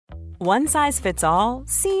One size fits all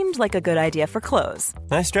seemed like a good idea for clothes.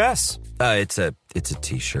 Nice dress. It's a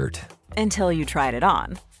t-shirt. Until you tried it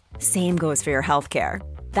on. Same goes for your healthcare.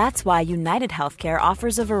 That's why United Healthcare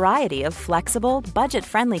offers a variety of flexible,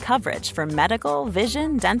 budget-friendly coverage for medical,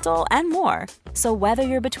 vision, dental, and more. So whether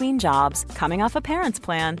you're between jobs, coming off a parent's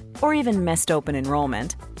plan, or even missed open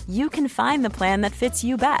enrollment, you can find the plan that fits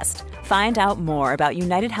you best. Find out more about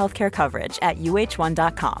United Healthcare coverage at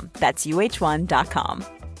uh1.com. That's uh1.com.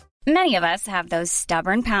 Many of us have those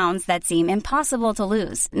stubborn pounds that seem impossible to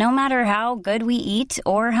lose, no matter how good we eat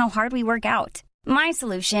or how hard we work out. My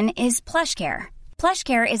solution is PlushCare.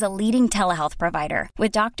 PlushCare is a leading telehealth provider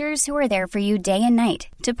with doctors who are there for you day and night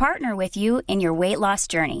to partner with you in your weight loss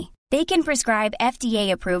journey. They can prescribe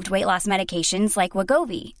FDA-approved weight loss medications like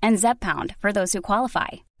Wegovy and Zepbound for those who qualify.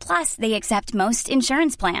 Plus, they accept most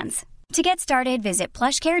insurance plans. To get started, visit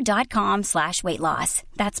plushcare.com/weightloss.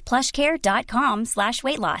 That's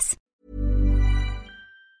plushcare.com/weightloss.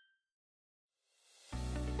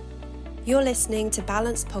 You're listening to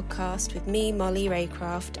Balance Podcast with me, Molly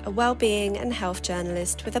Raycraft, a wellbeing and health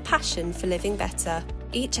journalist with a passion for living better.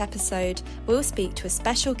 Each episode, we'll speak to a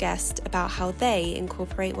special guest about how they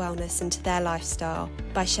incorporate wellness into their lifestyle.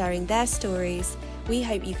 By sharing their stories, we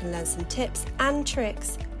hope you can learn some tips and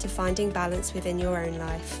tricks to finding balance within your own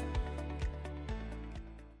life.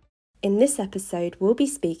 In this episode, we'll be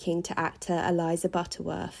speaking to actor Eliza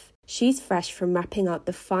Butterworth. She's fresh from wrapping up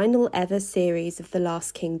the final ever series of The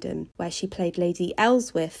Last Kingdom, where she played Lady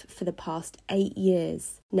Ellsworth for the past 8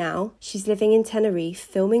 years. Now, she's living in Tenerife,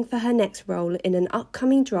 filming for her next role in an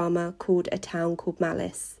upcoming drama called A Town Called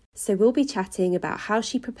Malice. So we'll be chatting about how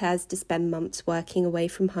she prepares to spend months working away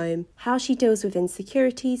from home, how she deals with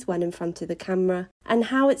insecurities when in front of the camera, and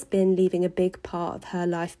how it's been leaving a big part of her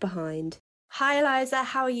life behind. Hi Eliza,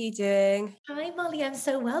 how are you doing? Hi Molly, I'm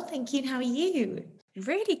so well, thank you. And how are you?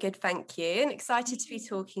 Really good, thank you, and excited to be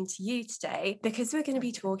talking to you today because we're going to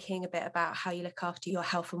be talking a bit about how you look after your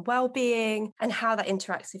health and well-being and how that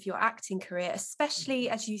interacts with your acting career, especially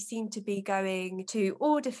as you seem to be going to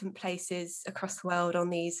all different places across the world on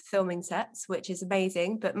these filming sets, which is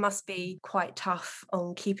amazing, but must be quite tough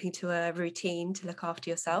on keeping to a routine to look after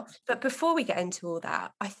yourself. But before we get into all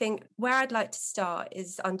that, I think where I'd like to start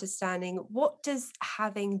is understanding, what does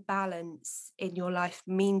having balance in your life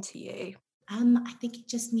mean to you? I think it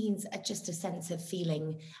just means just a sense of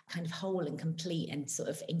feeling kind of whole and complete and sort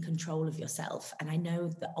of in control of yourself. And I know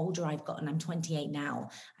the older I've gotten, I'm 28 now,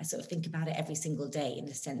 I sort of think about it every single day in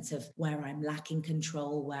the sense of where I'm lacking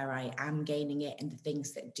control, where I am gaining it, and the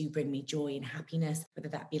things that do bring me joy and happiness, whether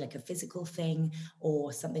that be like a physical thing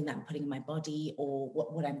or something that I'm putting in my body, or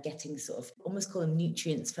what I'm getting, sort of almost call them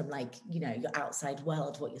nutrients from, like, you know, your outside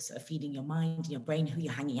world, what you're sort of feeding your mind and your brain, who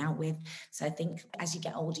you're hanging out with. So I think as you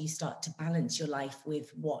get older, you start to balance your life with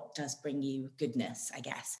what does bring you goodness, I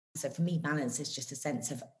guess. So for me, balance is just a sense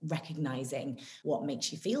of recognizing what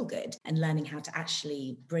makes you feel good and learning how to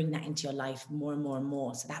actually bring that into your life more and more and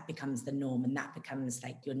more. So that becomes the norm, and that becomes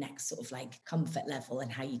like your next sort of like comfort level,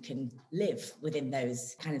 and how you can live within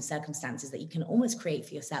those kind of circumstances that you can almost create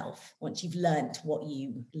for yourself once you've learned what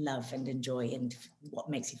you love and enjoy and what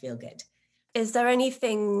makes you feel good. Is there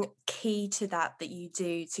anything key to that you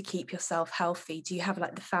do to keep yourself healthy? Do you have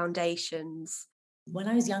like the foundations? When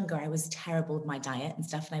I was younger, I was terrible with my diet and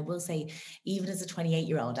stuff. And I will say, even as a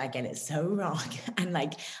 28-year-old, I get it so wrong. And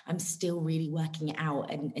like, I'm still really working it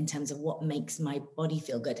out in terms of what makes my body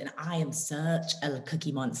feel good. And I am such a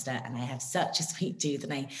cookie monster, and I have such a sweet tooth,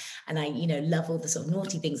 and I, you know, love all the sort of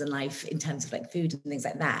naughty things in life in terms of like food and things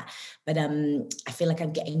like that. But I feel like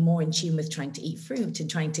I'm getting more in tune with trying to eat fruit and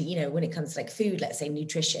trying to, you know, when it comes to like food, let's say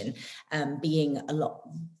nutrition, being a lot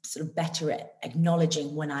sort of better at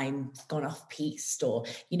acknowledging when I'm gone off piste, or,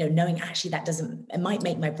 you know, knowing actually that it might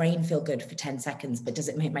make my brain feel good for 10 seconds, but does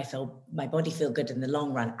it make my body feel good in the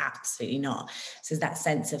long run? Absolutely not. So that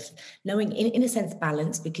sense of knowing, in a sense,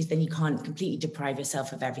 balance, because then you can't completely deprive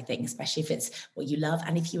yourself of everything, especially if it's what you love.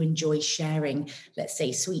 And if you enjoy sharing, let's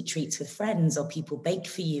say, sweet treats with friends, or people bake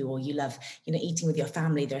for you, or you love, you know, eating with your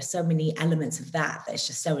family, there are so many elements of that that's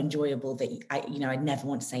just so enjoyable that I'd never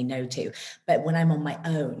want to say no to. But when I'm on my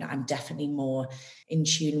own, I'm definitely more in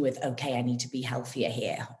tune with, okay, I need to be healthier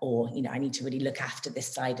here, or, you know, I need to really look after this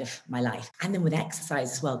side of my life. And then with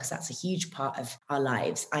exercise as well, because that's a huge part of our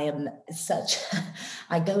lives. I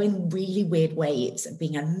go in really weird waves of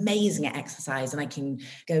being amazing at exercise, and I can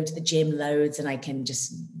go to the gym loads and I can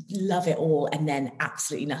just love it all, and then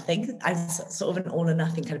absolutely nothing. I'm sort of an all or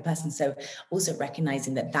nothing kind of person. So also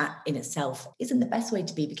recognizing that in itself isn't the best way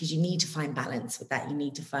to be, because you need to find balance with that. You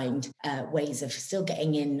need to find ways of still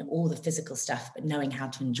getting in all the physical stuff, but knowing how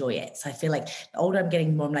to enjoy it. So I feel like the older I'm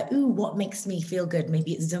getting, more I'm like, ooh, what makes me feel good?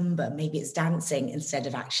 Maybe it's Zumba, maybe it's dancing, instead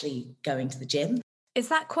of actually going to the gym. Is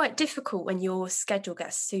that quite difficult when your schedule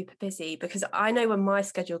gets super busy? Because I know when my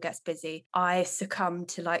schedule gets busy, I succumb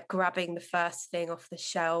to like grabbing the first thing off the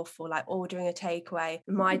shelf or like ordering a takeaway.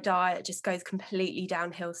 My diet just goes completely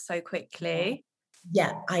downhill so quickly.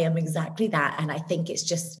 Yeah, I am exactly that. And I think it's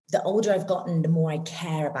just the older I've gotten, the more I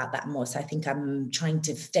care about that more. So I think I'm trying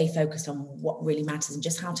to stay focused on what really matters and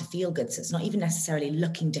just how to feel good. So it's not even necessarily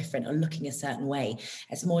looking different or looking a certain way.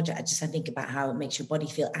 It's more just I think about how it makes your body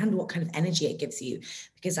feel and what kind of energy it gives you.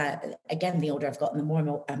 Because again, the older I've gotten, the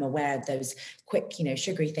more I'm aware of those quick,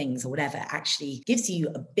 sugary things or whatever actually gives you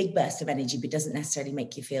a big burst of energy, but doesn't necessarily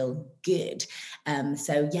make you feel good.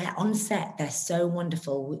 So yeah, on set, they're so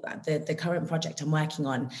wonderful. The current project I'm working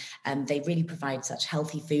on, they really provide such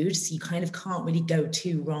healthy food. So you kind of can't really go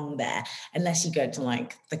too wrong there unless you go to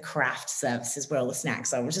like the craft services where all the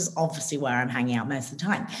snacks are, which is obviously where I'm hanging out most of the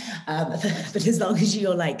time. But as long as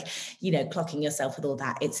you're like, clocking yourself with all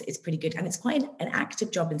that, it's pretty good. And it's quite an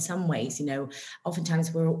active job in some ways.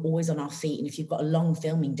 Oftentimes we're always on our feet. And if you've got a long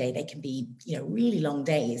filming day, they can be, really long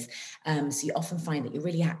days. So you often find that you're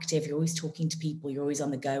really active. You're always talking to people. You're always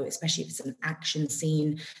on the go, especially if it's an action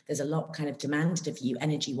scene. There's a lot kind of demanded of you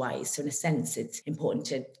energy wise. So in a sense, it's important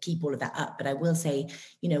to keep all of that up. But I will say,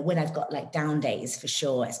 when I've got like down days for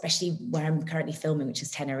sure, especially where I'm currently filming, which is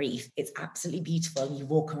Tenerife, it's absolutely beautiful. You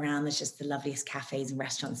walk around, there's just the loveliest cafes and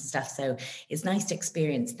restaurants and stuff. So it's nice to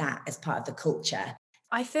experience that as part of the culture.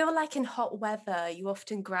 I feel like in hot weather, you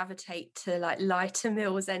often gravitate to like lighter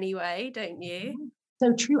meals anyway, don't you?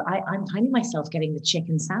 So true. I'm finding myself getting the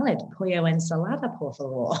chicken salad, pollo ensalada, por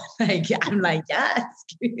favor. I'm like, yes.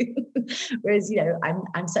 Whereas,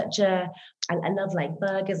 I'm such I love like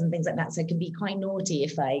burgers and things like that. So it can be quite naughty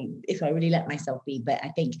if I really let myself be. But I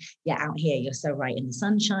think, out here, you're so right in the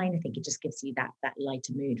sunshine. I think it just gives you that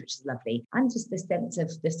lighter mood, which is lovely. And just the sense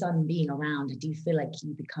of the sun being around. I do feel like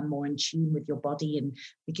you become more in tune with your body, and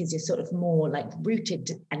because you're sort of more like rooted.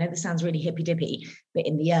 I know this sounds really hippy dippy, but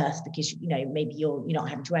in the earth, because, maybe you're not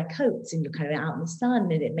having to wear coats and you're kind of out in the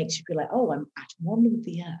sun, and it makes you feel like, oh, I'm at one with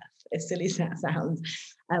the earth, as silly as that sounds.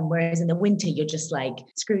 Whereas in the winter, you're just like,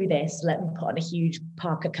 screw this, let me put on a huge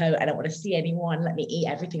parka coat. I don't want to see anyone. Let me eat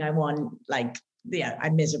everything I want. Like,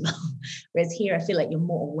 I'm miserable. Whereas here, I feel like you're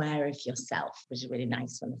more aware of yourself, which is really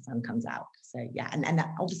nice when the sun comes out. So yeah, and that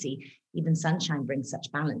obviously even sunshine brings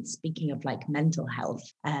such balance. Speaking of like mental health,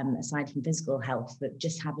 aside from physical health, but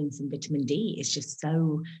just having some vitamin D is just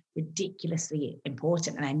so ridiculously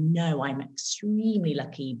important. And I know I'm extremely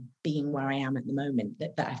lucky being where I am at the moment,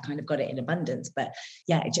 that I've kind of got it in abundance. But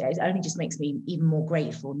yeah, it only just makes me even more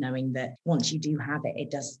grateful knowing that once you do have it,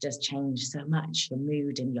 it does just change so much, your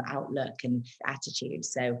mood and your outlook and attitude.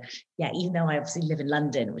 So yeah, even though I obviously live in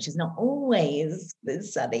London, which is not always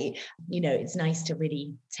sunny, it's nice to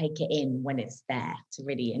really take it in when it's there, to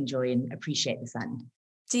really enjoy and appreciate the sun.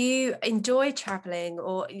 Do you enjoy traveling,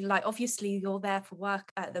 or like obviously you're there for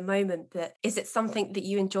work at the moment, but is it something that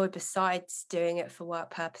you enjoy besides doing it for work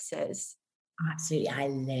purposes? Absolutely. I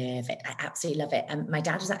love it. I absolutely love it. And my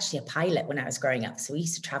dad was actually a pilot when I was growing up. So we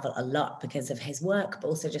used to travel a lot because of his work, but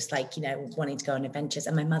also just like, wanting to go on adventures.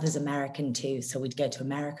 And my mother's American too. So we'd go to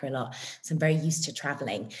America a lot. So I'm very used to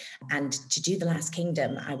traveling. And to do The Last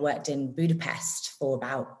Kingdom, I worked in Budapest for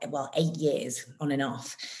about, 8 years on and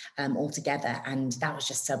off altogether. And that was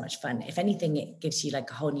just so much fun. If anything, it gives you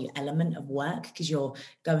like a whole new element of work because you're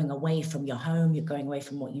going away from your home, you're going away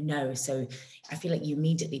from what you know. So I feel like you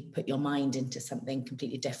immediately put your mind into something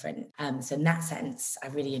completely different. So in that sense, I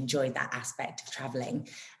really enjoyed that aspect of traveling.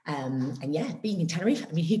 And yeah, being in Tenerife,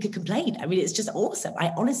 I mean, who could complain? I mean, it's just awesome.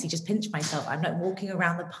 I honestly just pinch myself. I'm like walking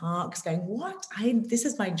around the parks going, what? This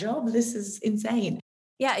is my job. This is insane.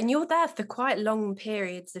 Yeah, and you're there for quite long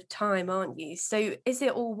periods of time, aren't you? So is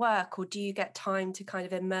it all work, or do you get time to kind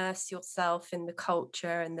of immerse yourself in the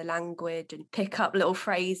culture and the language and pick up little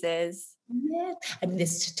phrases? Yeah, I mean,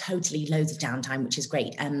 there's totally loads of downtime, which is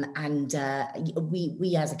great. And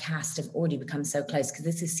we as a cast have already become so close because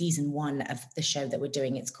this is season 1 of the show that we're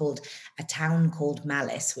doing. It's called A Town Called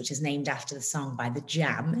Malice, which is named after the song by The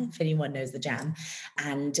Jam, if anyone knows The Jam.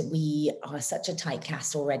 And we are such a tight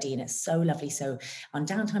cast already, and it's so lovely. So on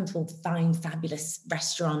downtimes, we'll find fabulous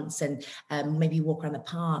restaurants and maybe walk around the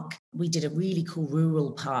park. We did a really cool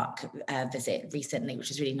rural park visit recently, which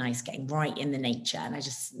was really nice, getting right in the nature. And I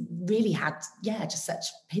just really had, just such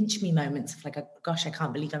pinch me moments of like, oh, gosh, I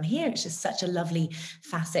can't believe I'm here. It's just such a lovely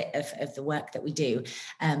facet of the work that we do.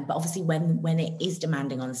 But obviously when it is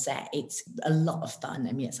demanding on set, it's a lot of fun.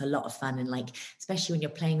 I mean, it's a lot of fun. And like, especially when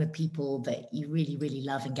you're playing with people that you really, really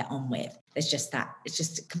love and get on with. There's just that, it's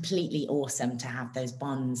just completely awesome to have those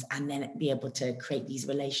bonds and then be able to create these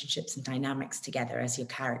relationships and dynamics together as your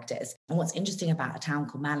characters. And what's interesting about a town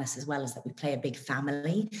called Malice as well is that we play a big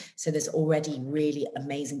family. So there's already really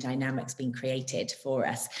amazing dynamics being created for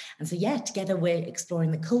us. And so, yeah, together we're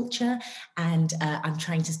exploring the culture, and I'm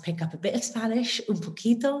trying to pick up a bit of Spanish, un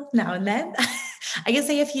poquito, now and then. I can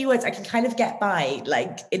say a few words. I can kind of get by,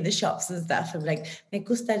 like in the shops and stuff. I'm like, me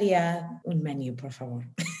gustaría un menú, por favor.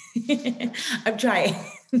 I'm trying.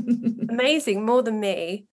 Amazing, more than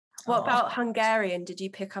me. What about Hungarian? Did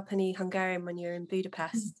you pick up any Hungarian when you were in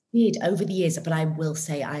Budapest? Did over the years, but I will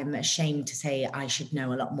say I'm ashamed to say I should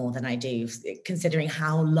know a lot more than I do, considering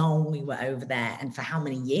how long we were over there and for how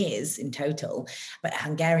many years in total. But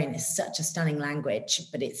Hungarian is such a stunning language,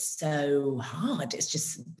 but it's so hard. It's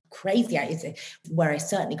just crazy. It's where I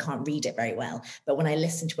certainly can't read it very well. But when I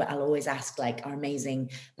listen to it, I'll always ask like our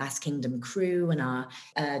amazing Last Kingdom crew and our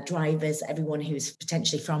drivers, everyone who's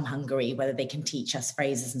potentially from Hungary, whether they can teach us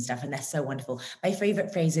phrases and stuff. And they're so wonderful. My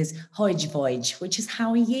favorite phrase is Hogy vagy, which is how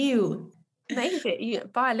are you? Amazing, you're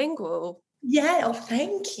bilingual. Yeah, oh,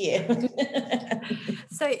 thank you.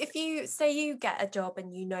 So if you say you get a job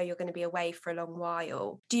and you know you're going to be away for a long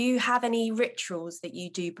while, do you have any rituals that you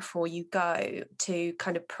do before you go to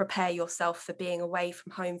kind of prepare yourself for being away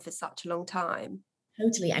from home for such a long time?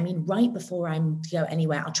 Totally. I mean, right before I'm to go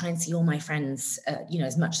anywhere, I'll try and see all my friends,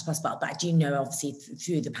 as much as possible. But I do know, obviously,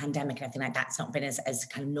 through the pandemic and everything like that, it's not been as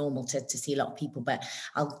kind of normal to see a lot of people. But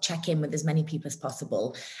I'll check in with as many people as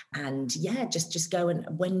possible. And yeah, just go. And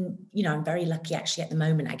when, I'm very lucky actually at the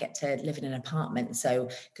moment, I get to live in an apartment. So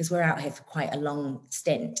because we're out here for quite a long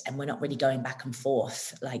stint and we're not really going back and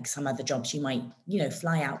forth like some other jobs, you might,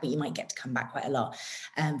 fly out, but you might get to come back quite a lot.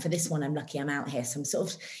 For this one, I'm lucky I'm out here. So I'm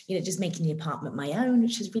sort of, just making the apartment my own,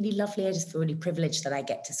 which is really lovely. I just feel really privileged that I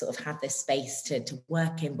get to sort of have this space to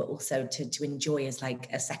work in, but also to enjoy as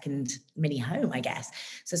like a second mini home, I guess.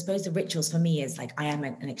 So I suppose the rituals for me is like, I am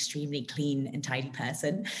an extremely clean and tidy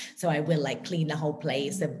person. So I will like clean the whole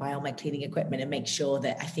place and buy all my cleaning equipment and make sure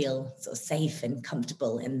that I feel sort of safe and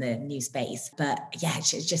comfortable in the new space. But yeah,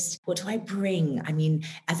 it's just, what do I bring? I mean,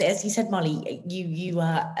 as you said, Molly, you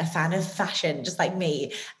are a fan of fashion, just like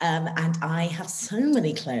me. And I have so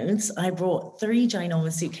many clothes. I brought 3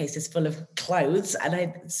 ginormous suitcases full of clothes, and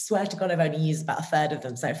I swear to God I've only used about a third of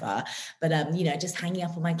them so far. But just hanging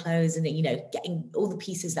up all my clothes and getting all the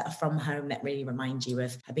pieces that are from home that really remind you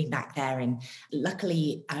of being back there. And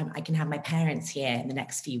luckily I can have my parents here in the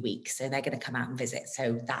next few weeks, so they're going to come out and visit.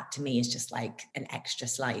 So that to me is just like an extra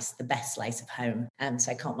slice, the best slice of home.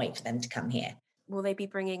 So I can't wait for them to come here. Will they be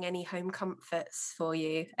bringing any home comforts for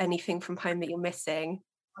you? Anything from home that you're missing?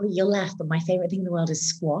 Oh, you'll laugh, but my favorite thing in the world is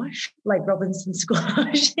squash, like Robinson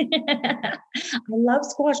squash. I love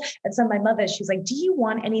squash. And so my mother, she's like, do you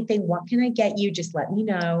want anything? What can I get you? Just let me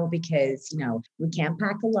know, because, we can't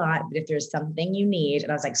pack a lot, but if there's something you need.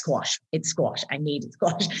 And I was like, squash, it's squash. I need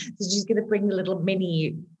squash. So she's going to bring the little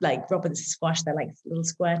mini, like Robinson squash. They're like little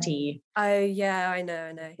squirty. Oh yeah, I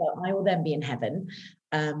know. So I will then be in heaven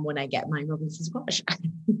when I get my Robinson squash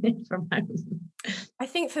from home. I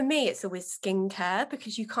think for me, it's always skincare,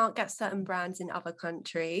 because you can't get certain brands in other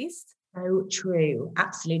countries. So true.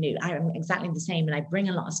 Absolutely. I am exactly the same. And I bring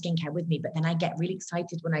a lot of skincare with me, but then I get really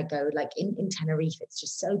excited when I go, like in Tenerife, it's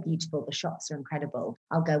just so beautiful. The shops are incredible.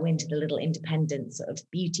 I'll go into the little independent sort of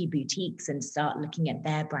beauty boutiques and start looking at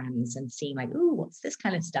their brands and seeing like, ooh, what's this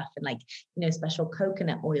kind of stuff? And like, special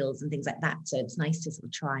coconut oils and things like that. So it's nice to sort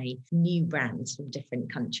of try new brands from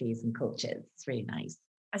different countries and cultures. It's really nice.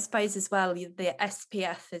 I suppose as well, the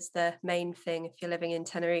SPF is the main thing if you're living in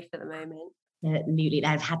Tenerife at the moment. Absolutely.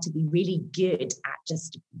 I've had to be really good at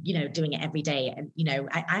just, doing it every day. And,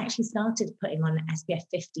 I actually started putting on SPF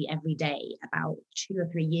 50 every day about 2 or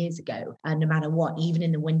 3 years ago, no matter what, even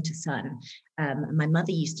in the winter sun. My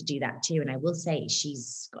mother used to do that too. And I will say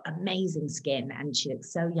she's got amazing skin and she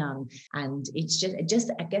looks so young. And it's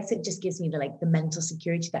just I guess it just gives me the mental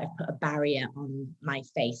security that I've put a barrier on my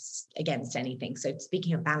face against anything. So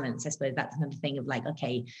speaking of balance, I suppose that's another thing of like,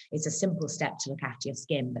 okay, it's a simple step to look after your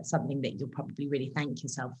skin, but something that you'll probably really thank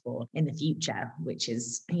yourself for in the future, which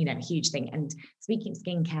is, a huge thing. And speaking of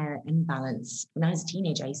skincare and balance, when I was a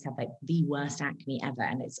teenager, I used to have the worst acne ever.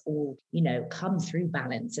 And it's all, come through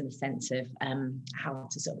balance in the sense of how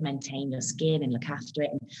to sort of maintain your skin and look after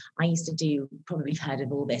it. And I used to do, probably you've heard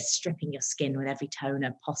of all this, stripping your skin with every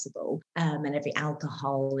toner possible, and every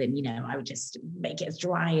alcohol. And, you know, I would just make it as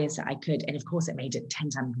dry as I could. And of course, it made it 10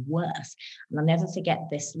 times worse. And I'll never forget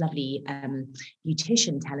this lovely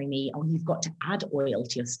beautician telling me, oh, you've got to add oil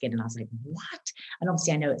to your skin. And I was like, what? And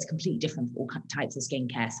obviously I know it's completely different for all types of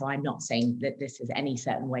skincare. So I'm not saying that this is any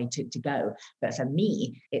certain way to go. But for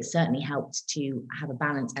me, it certainly helped to have a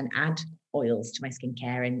balance and add oils to my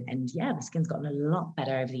skincare. And yeah, my skin's gotten a lot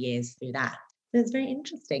better over the years through that. So it's very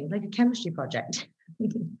interesting, like a chemistry project.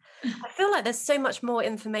 I feel like there's so much more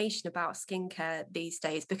information about skincare these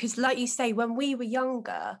days because, like you say, when we were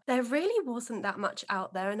younger, there really wasn't that much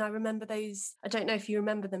out there. And I remember those, I don't know if you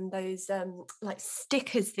remember them, those like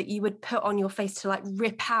stickers that you would put on your face to like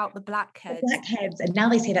rip out the blackheads. The blackheads. And now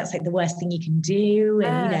they say that's like the worst thing you can do.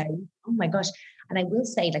 And, you know, oh my gosh. And I will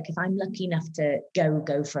say, like, if I'm lucky enough to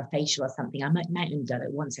go for a facial or something, I might only do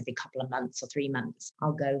it once every couple of months or 3 months.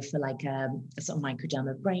 I'll go for like a sort of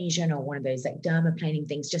microdermabrasion or one of those like dermaplaning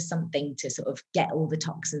things, just something to sort of get all the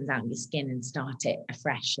toxins out of your skin and start it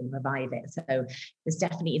afresh and revive it. So there's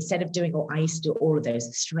definitely, instead of doing, I used to do all of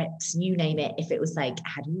those strips, you name it. If it was like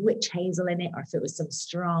had witch hazel in it, or if it was some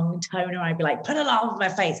strong toner, I'd be like, put it all over my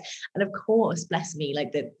face. And of course, bless me,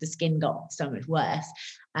 like the skin got so much worse.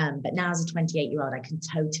 But now as a 28-year-old, I can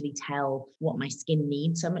totally tell what my skin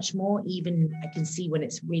needs so much more. Even I can see when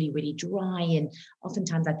it's really, really dry. And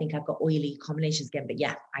oftentimes I think I've got oily combinations again. But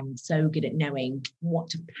yeah, I'm so good at knowing what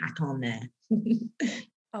to pack on there.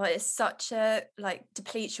 Oh, it's such a, like,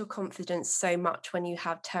 depletes your confidence so much when you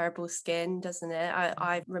have terrible skin, doesn't it?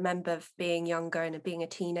 I remember being younger and being a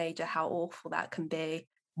teenager, how awful that can be.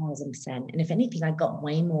 1,000%. And if anything, I got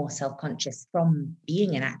way more self-conscious from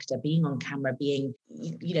being an actor, being on camera, being,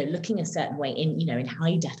 you know, looking a certain way in, you know, in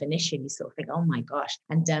high definition. You sort of think, oh my gosh.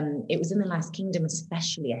 And it was in The Last Kingdom,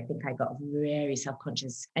 especially, I think I got very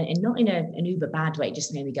self-conscious, and not in an uber bad way,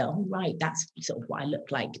 just made me go, oh, right, that's sort of what I look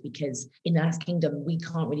like. Because in The Last Kingdom, we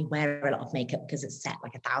can't really wear a lot of makeup because it's set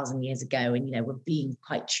like 1,000 years ago. And, you know, we're being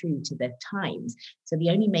quite true to the times. So the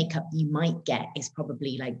only makeup you might get is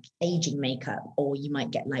probably like aging makeup, or you might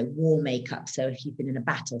get like war makeup. So if you've been in a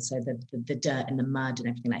battle, so the dirt and the mud and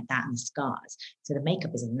everything like that, and the scars. So the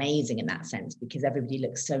makeup is amazing in that sense because everybody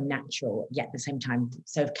looks so natural, yet at the same time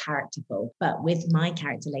so characterful. But with my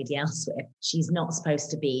character, Lady Elsewhere, she's not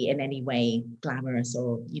supposed to be in any way glamorous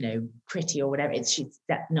or, you know, pretty or whatever. That's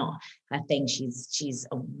not her thing. She's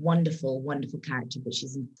a wonderful, wonderful character, but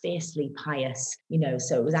she's fiercely pious, you know.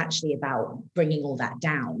 So it was actually about bringing all that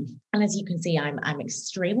down. And as you can see, I'm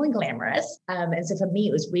extremely glamorous. And so for me,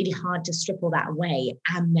 it was really hard to strip all that away.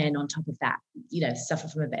 And then on top of that, you know, suffer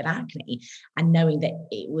from a bit of acne, and knowing that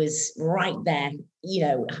it was right there, you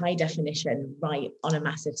know, high definition, right on a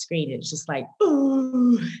massive screen. It's just like,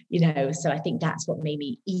 ooh, you know. So I think that's what made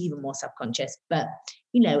me even more self-conscious. But,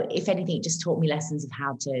 you know, if anything, it just taught me lessons of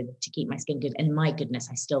how to keep my skin good. And my goodness,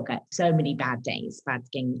 I still get so many bad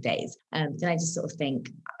skin days. And I just sort of think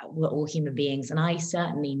we're all human beings. And I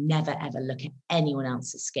certainly never, ever look at anyone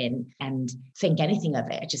else's skin and think anything of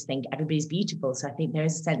it. I just think everybody's beautiful. So I think there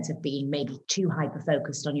is a sense of being maybe too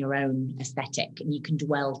hyper-focused on your own aesthetic, and you can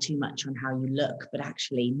dwell too much on how you look, but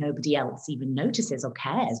actually nobody else even notices or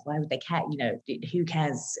cares. Why would they care? You know, who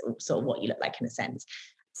cares sort of what you look like in a sense?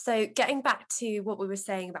 So getting back to what we were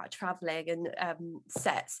saying about traveling and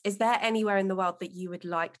sets, is there anywhere in the world that you would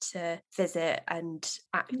like to visit and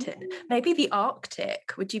act in? Maybe the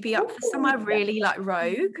Arctic. Would you be up for somewhere really like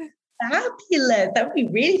rogue? Fabulous. That would be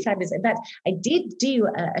really fabulous. In fact, I did do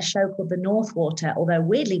a show called The North Water, although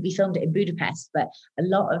weirdly we filmed it in Budapest, but a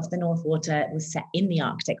lot of The North Water was set in the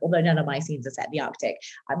Arctic, although none of my scenes are set in the Arctic.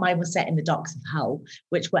 Mine was set in the docks of Hull,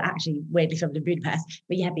 which were actually weirdly filmed in Budapest.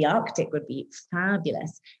 But yeah, the Arctic would be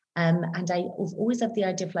fabulous. And I always loved the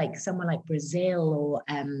idea of like somewhere like Brazil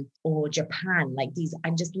or Japan, like these. I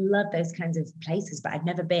just love those kinds of places, but I've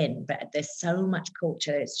never been. But there's so much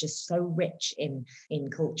culture. It's just so rich in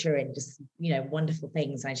culture and just, you know, wonderful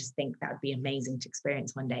things. I just think that would be amazing to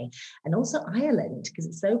experience one day. And also Ireland, because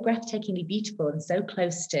it's so breathtakingly beautiful and so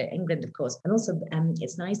close to England, of course. And also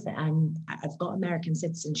it's nice that I've got American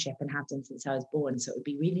citizenship and have done since I was born. So it would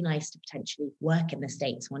be really nice to potentially work in the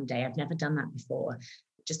States one day. I've never done that before.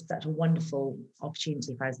 Just such a wonderful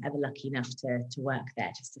opportunity if I was ever lucky enough to work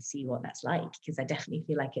there, just to see what that's like, because I definitely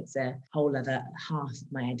feel like it's a whole other half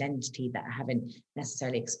of my identity that I haven't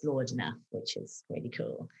necessarily explored enough, which is really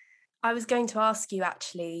cool. I was going to ask you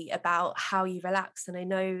actually about how you relax. And I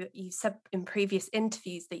know you said in previous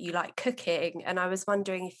interviews that you like cooking. And I was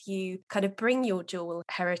wondering if you kind of bring your dual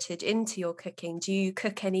heritage into your cooking. Do you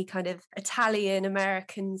cook any kind of Italian,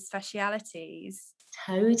 American specialities?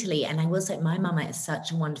 Totally. And I will say my mama is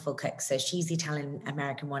such a wonderful cook. So she's the Italian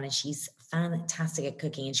American one and she's fantastic at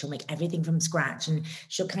cooking and she'll make everything from scratch and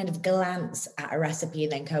she'll kind of glance at a recipe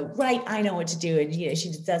and then go, right, I know what to do. And, she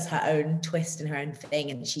just does her own twist and her own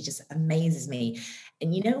thing and she just amazes me.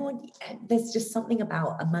 And there's just something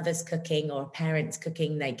about a mother's cooking or a parent's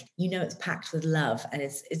cooking, like, it's packed with love. And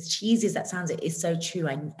it's cheesy as that sounds, it is so true.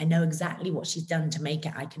 I know exactly what she's done to make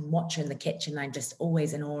it. I can watch her in the kitchen. I'm just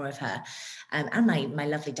always in awe of her. And my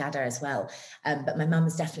lovely dada as well. But my mum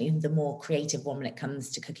is definitely the more creative one when it comes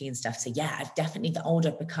to cooking and stuff. So yeah, I've definitely, the older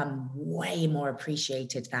I've become, way more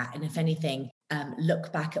appreciated that. And if anything,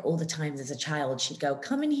 look back at all the times as a child, she'd go,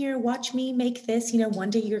 come in here, watch me make this, one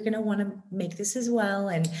day you're going to want to make this as well.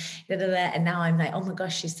 And and now I'm like, oh my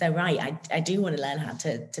gosh, she's so right. I do want to learn how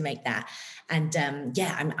to make that. And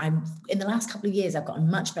I'm in the last couple of years, I've gotten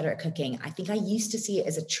much better at cooking. I think I used to see it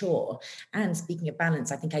as a chore. And speaking of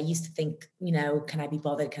balance, I think I used to think, can I be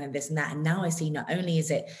bothered, kind of this and that. And now I see not only is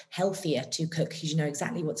it healthier to cook because you know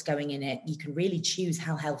exactly what's going in it, you can really choose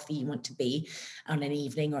how healthy you want to be on an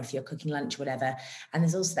evening or if you're cooking lunch, whatever. And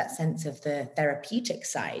there's also that sense of the therapeutic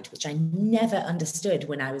side, which I never understood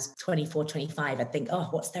when I was 24, 25. I'd think, oh,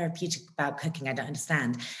 what's therapeutic about cooking? I don't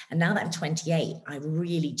understand. And now that I'm 28, I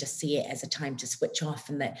really just see it as a time to switch off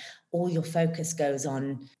and that all your focus goes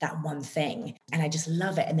on that one thing. And I just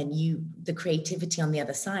love it. And then the creativity on the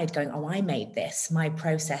other side going, oh, I made this, my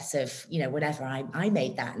process of, whatever, I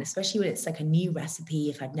made that. And especially when it's like a new recipe,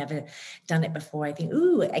 if I've never done it before, I think,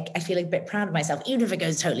 ooh, I feel a bit proud of myself, even if it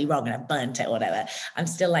goes totally wrong and I burnt it or whatever, I'm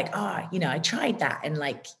still like, I tried that. And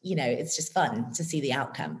it's just fun to see the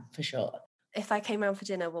outcome for sure. If I came around for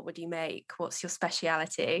dinner, what would you make? What's your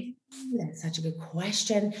speciality? That's such a good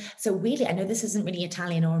question. So really, I know this isn't really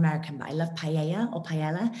Italian or American, but I love paella or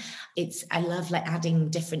paella. I love adding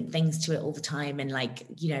different things to it all the time and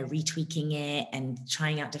retweaking it and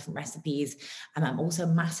trying out different recipes. And I'm also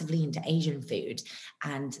massively into Asian food.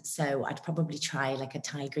 And so I'd probably try a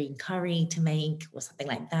Thai green curry to make or something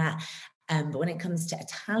like that. But when it comes to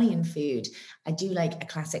Italian food, I do a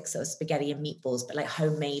classic sort of spaghetti and meatballs, but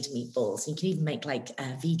homemade meatballs. You can even make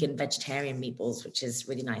vegan, vegetarian meatballs, which is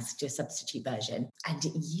really nice, do a substitute version. And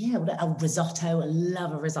a risotto. I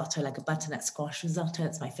love a risotto, a butternut squash risotto.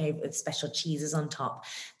 It's my favorite with special cheeses on top,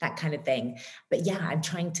 that kind of thing. But yeah, I'm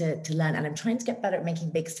trying to learn and I'm trying to get better at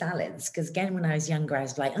making big salads. Because again, when I was younger, I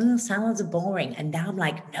was like, oh, salads are boring. And now I'm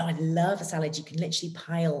like, no, I love a salad. You can literally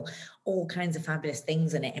pile all kinds of fabulous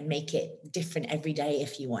things in it and make it different every day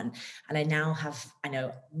if you want. And I know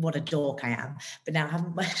what a dork I am, but now I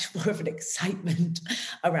have much more of an excitement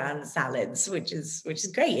around salads, which is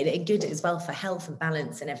great and good as well for health and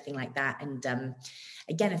balance and everything like that. And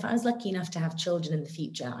again, if I was lucky enough to have children in the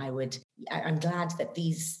future, I'm glad that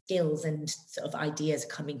these skills and sort of ideas are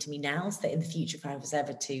coming to me now, so that in the future, if I was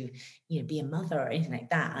ever to, be a mother or anything like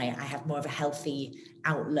that, I have more of a healthy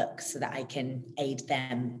outlook so that I can aid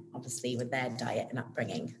them, obviously, with their diet and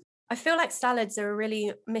upbringing. I feel like salads are a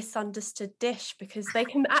really misunderstood dish because they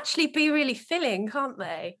can actually be really filling, can't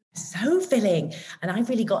they? So filling. And I've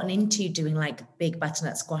really gotten into doing big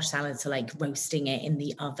butternut squash salads, so roasting it in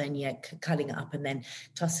the oven, cutting it up and then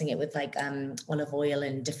tossing it with olive oil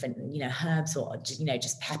and different, herbs or,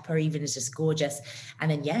 just pepper even is just gorgeous. And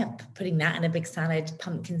then, putting that in a big salad,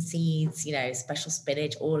 pumpkin seeds, special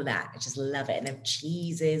spinach, all of that. I just love it. And then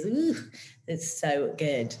cheeses. Ooh, it's so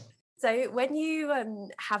good. So when you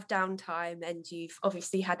have downtime and you've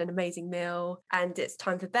obviously had an amazing meal and it's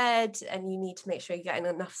time for bed and you need to make sure you're getting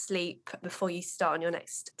enough sleep before you start on your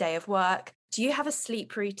next day of work, do you have a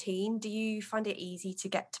sleep routine? Do you find it easy to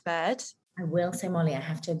get to bed? I will say, Molly, I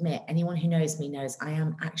have to admit, anyone who knows me knows I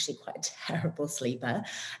am actually quite a terrible sleeper.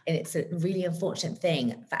 And it's a really unfortunate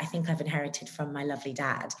thing that I think I've inherited from my lovely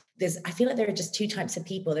dad. I feel like there are just two types of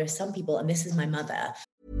people. There are some people, and this is my mother.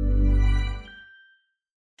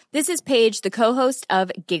 This is Paige, the co-host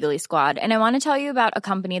of Giggly Squad, and I want to tell you about a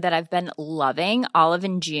company that I've been loving, Olive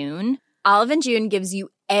 & June. Olive & June gives you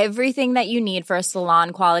everything that you need for a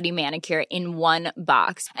salon-quality manicure in one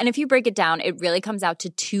box. And if you break it down, it really comes out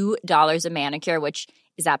to $2 a manicure, which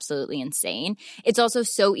is absolutely insane. It's also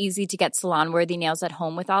so easy to get salon-worthy nails at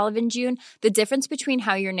home with Olive & June. The difference between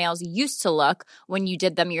how your nails used to look when you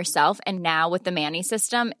did them yourself and now with the Mani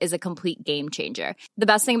system is a complete game changer. The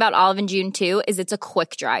best thing about Olive & June too is it's a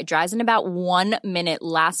quick dry. Dries in about 1 minute,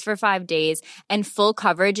 lasts for 5 days, and full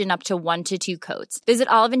coverage in up to 1 to 2 coats. Visit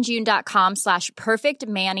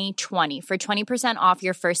oliveandjune.com/perfectmani20 for 20% off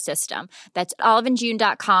your first system. That's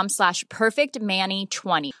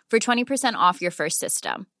oliveandjune.com/perfectmani20 for 20% off your first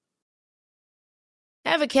system.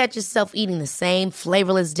 Ever catch yourself eating the same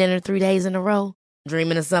flavorless dinner 3 days in a row?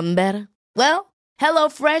 Dreaming of something better? Well,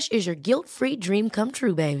 HelloFresh is your guilt-free dream come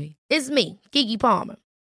true, baby. It's me, Keke Palmer.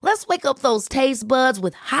 Let's wake up those taste buds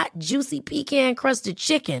with hot, juicy pecan-crusted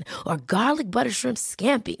chicken or garlic butter shrimp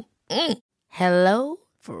scampi. Hello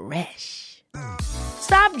Fresh.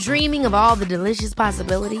 Stop dreaming of all the delicious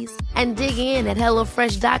possibilities and dig in at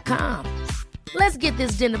HelloFresh.com. Let's get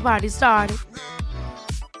this dinner party started.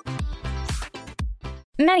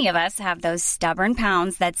 Many of us have those stubborn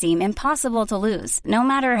pounds that seem impossible to lose, no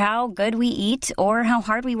matter how good we eat or how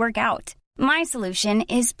hard we work out. My solution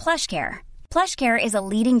is PlushCare. PlushCare is a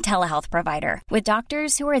leading telehealth provider with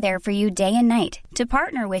doctors who are there for you day and night to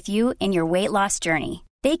partner with you in your weight loss journey.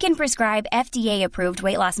 They can prescribe FDA-approved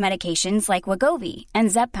weight loss medications like Wegovy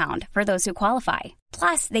and Zepbound for those who qualify.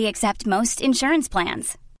 Plus, they accept most insurance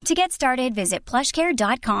plans. To get started, visit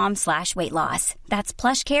plushcare.com/weightloss. That's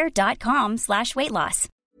plushcare.com/weightloss.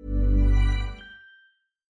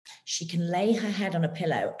 She can lay her head on a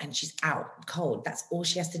pillow and she's out cold. That's all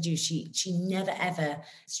she has to do. She never ever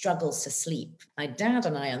struggles to sleep. My dad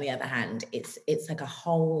and I, on the other hand, it's like a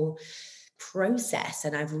whole process,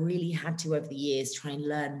 and I've really had to over the years try and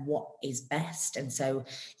learn what is best. And so,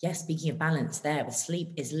 yes, speaking of balance, there with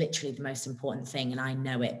sleep is literally the most important thing, and I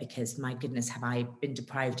know it because my goodness, have I been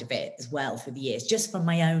deprived of it as well for the years, just from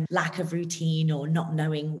my own lack of routine or not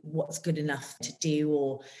knowing what's good enough to do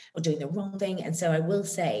or doing the wrong thing. And so I will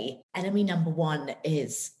say enemy number one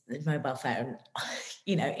is the mobile phone,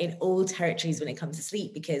 in all territories when it comes to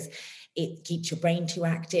sleep, because it keeps your brain too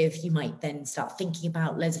active. You might then start thinking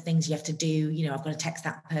about loads of things you have to do. I've got to text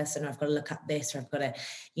that person, or I've got to look up this, or I've got to,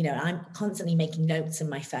 I'm constantly making notes in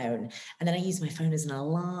my phone. And then I use my phone as an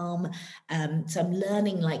alarm. So I'm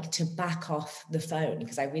learning to back off the phone,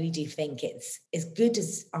 because I really do think it's as good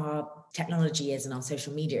as our technology is and our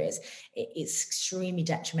social media is, it's extremely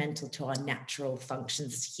detrimental to our natural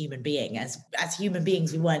functions as a human being. As human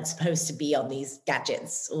beings, we weren't supposed to be on these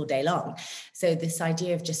gadgets all day long. So this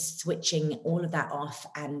idea of just switching all of that off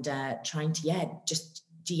and trying to, just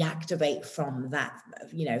deactivate from that,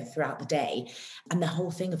 throughout the day. And the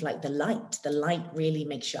whole thing of the light really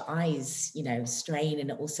makes your eyes, strain,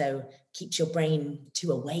 and it also keeps your brain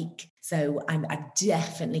too awake. So I've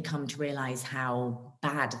definitely come to realize how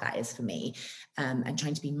bad that is for me, and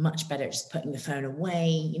trying to be much better at just putting the phone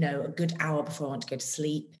away, a good hour before I want to go to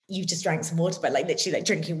sleep. You just drank some water, but literally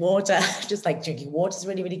drinking water, just drinking water is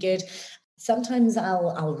really, really good. Sometimes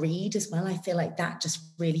I'll read as well. I feel like that just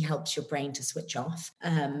really helps your brain to switch off.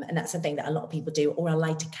 And that's something that a lot of people do. Or I'll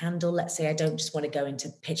light a candle. Let's say I don't just want to go into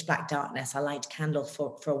pitch black darkness. I'll light a candle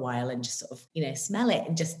for a while and just sort of, smell it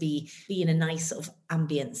and just be in a nice sort of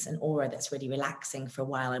ambience and aura that's really relaxing for a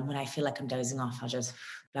while. And when I feel like I'm dozing off, I'll just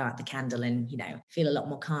blow out the candle and, feel a lot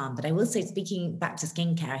more calm. But I will say, speaking back to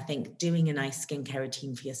skincare, I think doing a nice skincare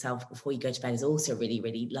routine for yourself before you go to bed is also really,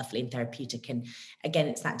 really lovely and therapeutic. And again,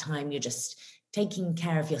 it's that time you're just taking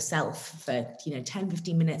care of yourself for, 10,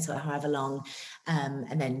 15 minutes or however long.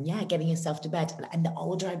 And then, getting yourself to bed. And the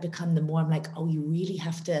older I become, the more I'm like, oh, you really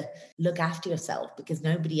have to look after yourself because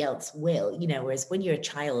nobody else will, whereas when you're a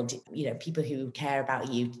child, people who care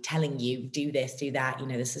about you, telling you, do this, do that,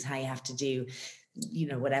 this is how you have to do,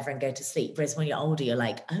 whatever, and go to sleep. Whereas when you're older, you're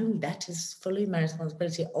like, oh, that is fully my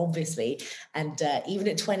responsibility, obviously. And even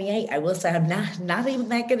at 28, I will say I'm not even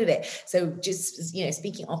that good at it. So just,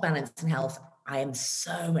 speaking of balance and health, I am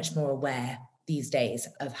so much more aware these days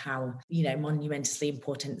of how, monumentally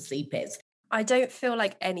important sleep is. I don't feel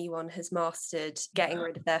like anyone has mastered getting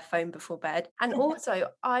rid of their phone before bed. And also,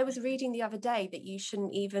 I was reading the other day that you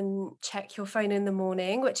shouldn't even check your phone in the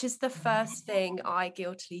morning, which is the first thing I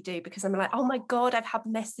guiltily do, because I'm like, oh my God, I've had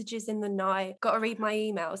messages in the night, got to read my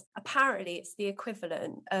emails. Apparently, it's the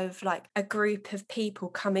equivalent of a group of people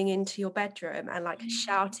coming into your bedroom and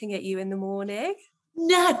shouting at you in the morning.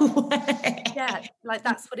 No way. Yeah,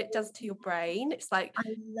 that's what it does to your brain. It's I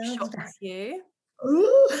love shocks that. you.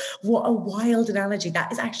 Ooh, what a wild analogy.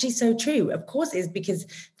 That is actually so true. Of course it is, because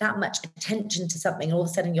that much attention to something, all of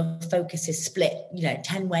a sudden your focus is split,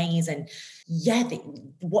 10 ways. And yeah,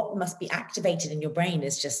 what must be activated in your brain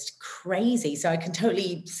is just crazy. So I can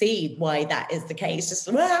totally see why that is the case. Just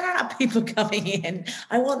people coming in.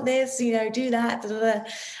 I want this, do that. Da, da, da.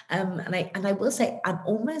 And I will say, I'm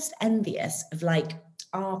almost envious of like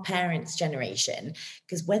our parents' generation,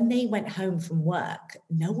 because when they went home from work,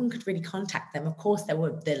 no one could really contact them. Of course, there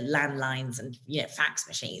were the landlines and fax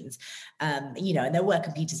machines, and there were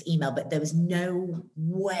computers, email, but there was no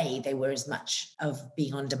way they were as much of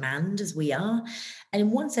being on demand as we are. And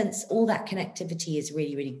in one sense, all that connectivity is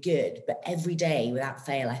really, really good. But every day, without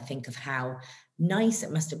fail, I think of how nice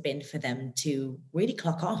it must have been for them to really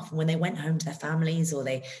clock off. And when they went home to their families or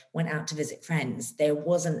they went out to visit friends, there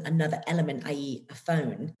wasn't another element, i.e. a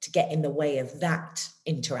phone, to get in the way of that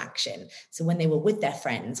interaction. So when they were with their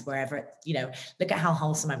friends, wherever, look at how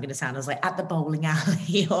wholesome I'm going to sound. I was like at the bowling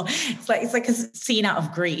alley, or it's like a scene out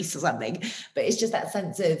of Grease or something. But it's just that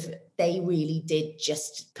sense of they really did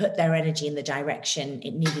just put their energy in the direction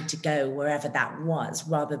it needed to go, wherever that was,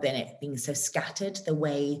 rather than it being so scattered the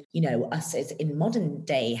way, us as in modern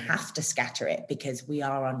day have to scatter it because we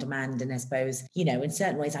are on demand. And I suppose, in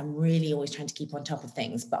certain ways, I'm really always trying to keep on top of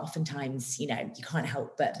things, but oftentimes, you can't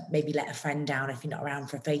help but maybe let a friend down if you're not around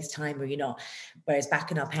for FaceTime or you're not. Whereas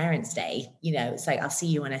back in our parents' day, it's like, I'll see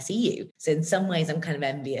you when I see you. So in some ways, I'm kind of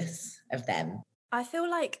envious of them. I feel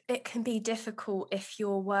like it can be difficult if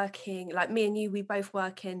you're working, like me and you, we both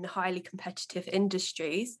work in highly competitive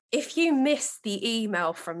industries. If you miss the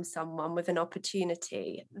email from someone with an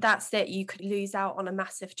opportunity, that's it. You could lose out on a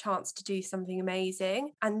massive chance to do something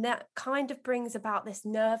amazing. And that kind of brings about this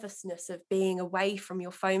nervousness of being away from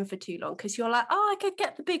your phone for too long, because you're like, I could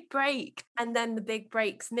get the big break. And then the big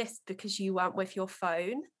break's missed because you weren't with your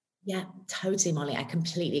phone. Yeah, totally, Molly. I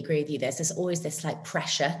completely agree with you. There's always this like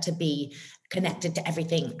pressure to be connected to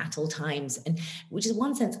everything at all times. And which is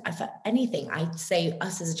one sense, for anything, I'd say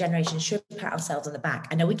us as a generation should pat ourselves on the back.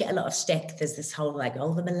 I know we get a lot of stick. There's this whole like, the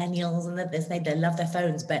millennials and they love their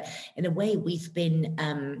phones. But in a way, we've been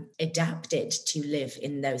adapted to live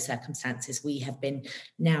in those circumstances. We have been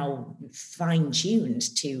now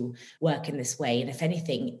fine-tuned to work in this way. And if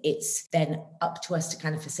anything, it's then up to us to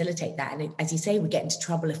kind of facilitate that. And as you say, we get into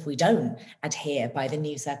trouble if we don't adhere by the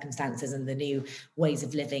new circumstances and the new ways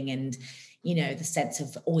of living. And the sense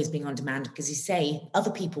of always being on demand, because you say other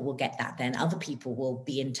people will get that, then other people will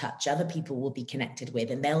be in touch, other people will be connected with,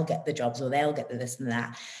 and they'll get the jobs or they'll get the this and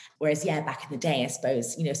that. Whereas, back in the day, I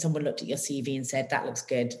suppose, someone looked at your CV and said, that looks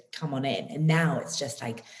good, come on in. And now it's just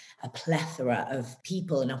like a plethora of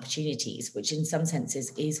people and opportunities, which in some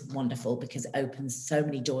senses is wonderful because it opens so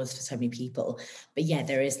many doors for so many people. But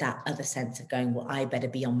there is that other sense of going, well, I better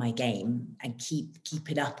be on my game and keep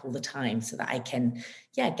it up all the time so that I can,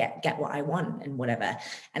 get what I want and whatever.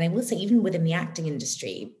 And I will say, even within the acting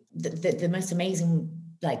industry, the most amazing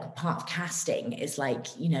like part of casting is like,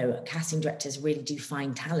 casting directors really do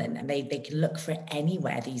find talent, and they can look for it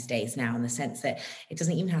anywhere these days now, in the sense that it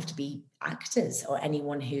doesn't even have to be actors or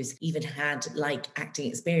anyone who's even had like acting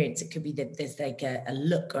experience. It could be that there's like a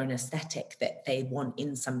look or an aesthetic that they want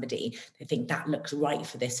in somebody. They think that looks right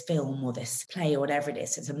for this film or this play or whatever it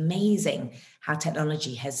is. It's amazing how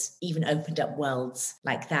technology has even opened up worlds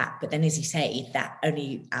like that. But then, as you say, that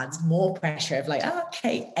only adds more pressure of like,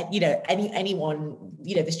 okay, anyone,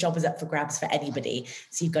 this job is up for grabs for anybody.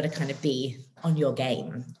 So you've got to kind of be on your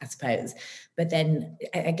game, I suppose. But then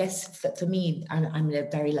I guess for me, I'm in a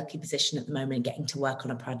very lucky position at the moment, getting to work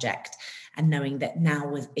on a project and knowing that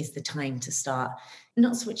now is the time to start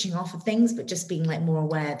not switching off of things, but just being like more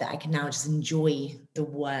aware that I can now just enjoy the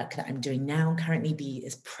work that I'm doing now, currently be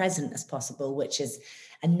as present as possible, which is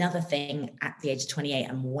another thing at the age of 28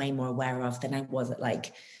 I'm way more aware of than I was at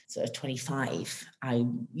like sort of 25. I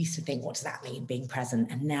used to think, what does that mean, being present?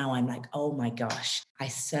 And now I'm like, oh my gosh, I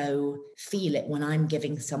so feel it when I'm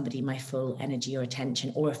giving somebody my full energy or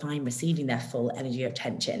attention, or if I'm receiving their full energy or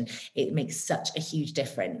attention. It makes such a huge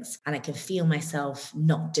difference. And I can feel myself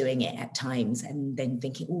not doing it at times and then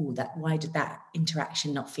thinking, why did that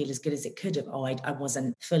interaction not feel as good as it could have? I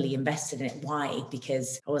wasn't fully invested in it. Why?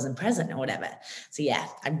 Because I wasn't present or whatever. So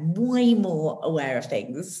I'm way more aware of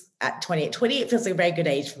things at 28. 28 feels like a very good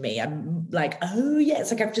age for me. I'm like,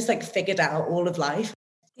 it's like I've just like figured out all of life.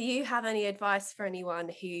 Do you have any advice for anyone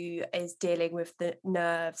who is dealing with the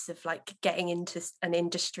nerves of like getting into an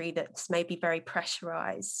industry that's maybe very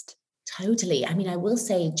pressurized? Totally. I mean, I will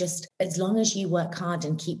say just as long as you work hard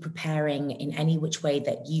and keep preparing in any which way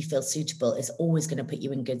that you feel suitable is always going to put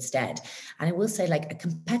you in good stead. And I will say like a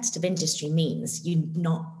competitive industry means you're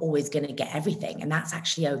not always going to get everything. And that's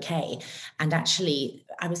actually okay. And actually,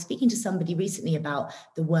 I was speaking to somebody recently about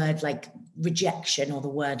the word like rejection or the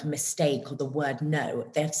word mistake or the word no.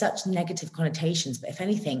 They have such negative connotations, but if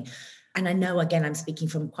anything, and I know, again, I'm speaking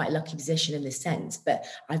from quite a lucky position in this sense, but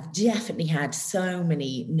I've definitely had so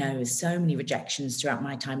many no's, so many rejections throughout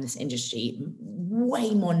my time in this industry,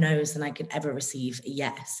 way more no's than I could ever receive a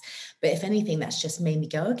yes. But if anything, that's just made me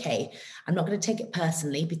go, okay, I'm not going to take it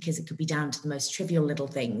personally because it could be down to the most trivial little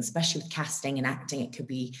things, especially with casting and acting. It could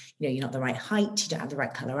be, you're not the right height, you don't have the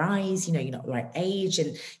right color eyes, you're not the right age,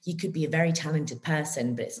 and you could be a very talented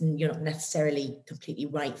person, but you're not necessarily completely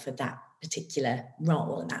right for that particular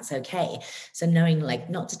role, and that's okay. So knowing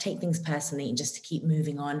like not to take things personally and just to keep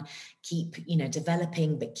moving on, keep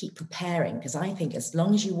developing, but keep preparing, because I think as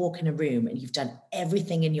long as you walk in a room and you've done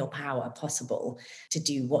everything in your power possible to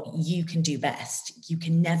do what you can do best, you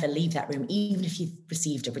can never leave that room, even if you've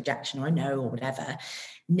received a rejection or a no or whatever.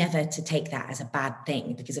 Never to take that as a bad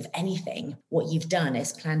thing, because if anything, what you've done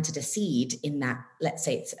is planted a seed in that, let's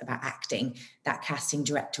say it's about acting, that casting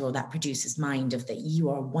director or that producer's mind of that you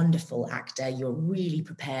are a wonderful actor, you're really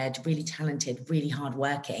prepared, really talented, really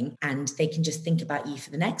hardworking, and they can just think about you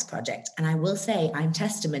for the next project. And I will say I'm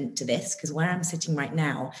testament to this, because where I'm sitting right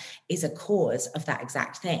now is a cause of that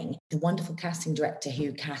exact thing. The wonderful casting director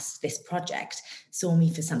who cast this project saw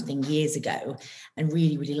me for something years ago and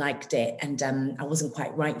really, really liked it. And I wasn't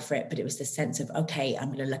quite right for it, but it was the sense of, okay, I'm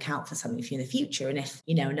going to look out for something for you in the future. And if,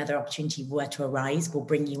 another opportunity were to arise, we'll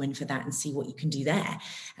bring you in for that and see what you can do there.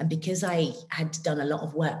 And because I had done a lot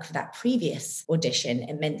of work for that previous audition,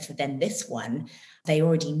 it meant for then this one, they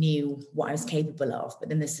already knew what I was capable of. But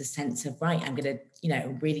then there's a sense of, right, I'm going to,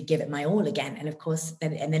 really give it my all again. And of course,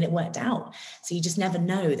 then it worked out. So you just never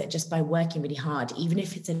know that just by working really hard, even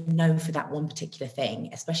if it's a no for that one particular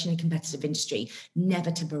thing, especially in a competitive industry,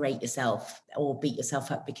 never to berate yourself or beat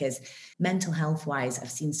yourself up, because mental health wise,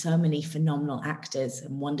 I've seen so many phenomenal actors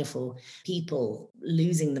and wonderful people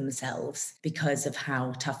losing themselves because of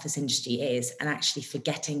how tough this industry is and actually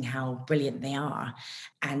forgetting how brilliant they are.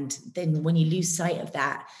 And then when you lose sight of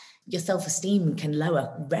that, your self-esteem can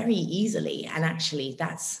lower very easily. And actually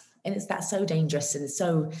that's so dangerous and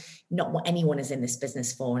so not what anyone is in this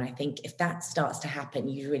business for. And I think if that starts to happen,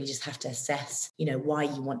 you really just have to assess, why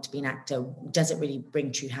you want to be an actor. Does it really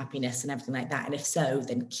bring true happiness and everything like that? And if so,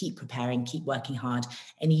 then keep preparing, keep working hard.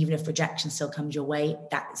 And even if rejection still comes your way,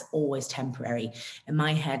 that is always temporary. In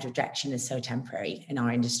my head, rejection is so temporary in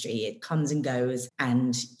our industry. It comes and goes.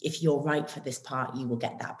 And if you're right for this part, you will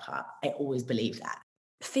get that part. I always believe that.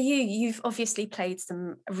 For you, you've obviously played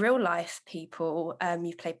some real life people.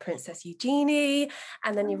 You've played Princess Eugenie,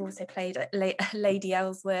 and then you've also played Lady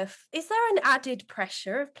Ellsworth. Is there an added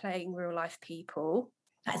pressure of playing real life people?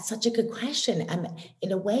 That's such a good question.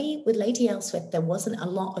 In a way, with Lady Ellsworth, there wasn't a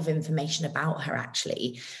lot of information about her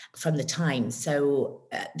actually from the time. So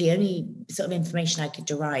the only sort of information I could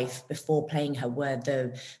derive before playing her were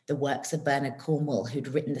the works of Bernard Cornwell, who'd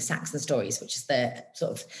written the Saxon Stories, which is the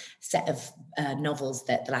sort of set of novels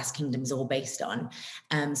that The Last Kingdom is all based on.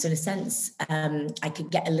 So in a sense, I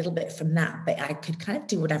could get a little bit from that, but I could kind of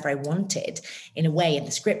do whatever I wanted in a way. And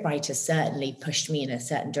the scriptwriters certainly pushed me in a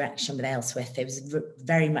certain direction with Ellsworth. It was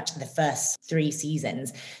very much in the first 3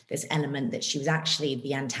 seasons, this element that she was actually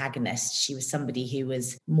the antagonist. She was somebody who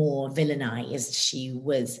was more villainized. She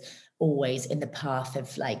was always in the path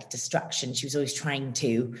of like destruction. She was always trying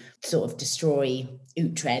to sort of destroy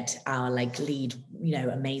Uhtred, our like lead,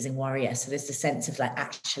 amazing warrior. So there's the sense of like,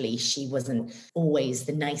 actually, she wasn't always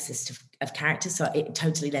the nicest of characters. So it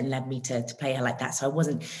totally then led me to play her like that. So I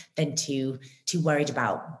wasn't then too worried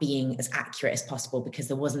about being as accurate as possible, because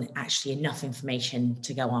there wasn't actually enough information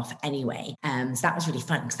to go off anyway. So that was really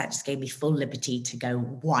fun, because that just gave me full liberty to go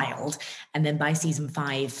wild. And then by season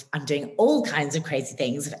 5, I'm doing all kinds of crazy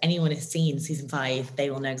things. If anyone has seen season 5, they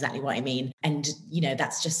will know exactly what I mean. And,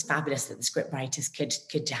 that's just fabulous that the scriptwriters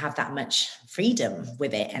could have that much freedom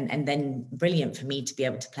with it. And then brilliant for me to be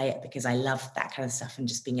able to play it, because I love that kind of stuff and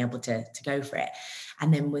just being able to go for it.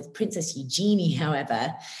 And then with Princess Eugenie,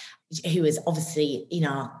 however, who is obviously in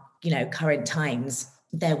our, current times,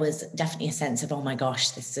 there was definitely a sense of, oh my gosh,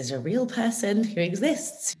 this is a real person who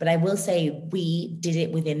exists. But I will say we did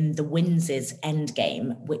it within the Windsors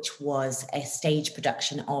Endgame, which was a stage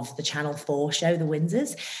production of the Channel 4 show, The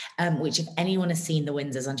Windsors, which if anyone has seen The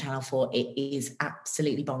Windsors on Channel 4, it is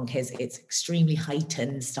absolutely bonkers. It's extremely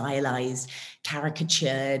heightened, stylized,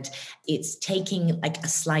 caricatured. It's taking like a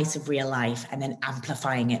slice of real life and then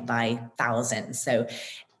amplifying it by thousands. So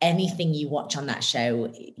anything you watch on that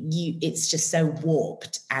show, it's just so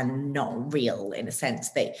warped and not real, in a sense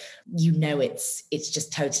that it's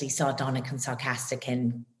just totally sardonic and sarcastic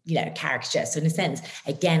and caricature. So in a sense,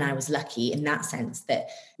 again, I was lucky in that sense that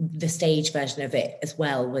the stage version of it as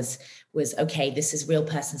well was okay, this is real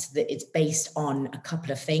person, so that it's based on a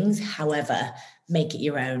couple of things. However, make it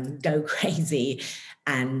your own, go crazy,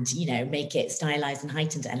 and make it stylized and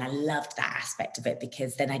heightened. And I loved that aspect of it,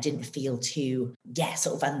 because then I didn't feel too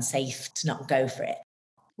sort of unsafe to not go for it.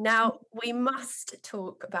 Now, we must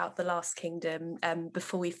talk about The Last Kingdom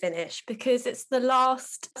before we finish, because it's the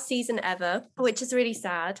last season ever, which is really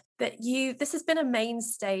sad. But this has been a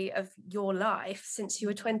mainstay of your life since you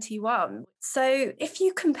were 21. So if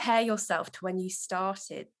you compare yourself to when you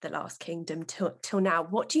started The Last Kingdom till now,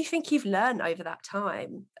 what do you think you've learned over that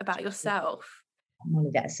time about yourself?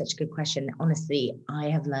 Molly, that's such a good question. Honestly, I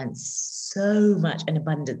have learned so much in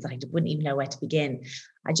abundance. I wouldn't even know where to begin.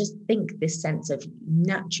 I just think this sense of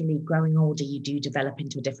naturally growing older, you do develop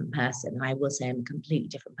into a different person. I will say I'm a completely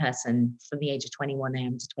different person from the age of 21 I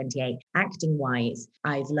am to 28. Acting wise,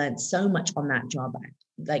 I've learned so much on that job.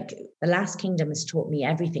 Like The Last Kingdom has taught me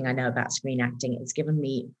everything I know about screen acting. It's given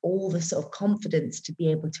me all the sort of confidence to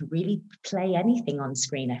be able to really play anything on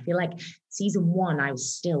screen. I feel like season 1, I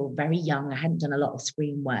was still very young. I hadn't done a lot of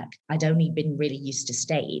screen work. I'd only been really used to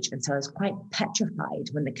stage. And so I was quite petrified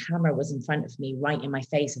when the camera was in front of me, right in my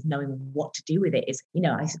face, of knowing what to do with it.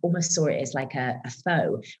 I almost saw it as like a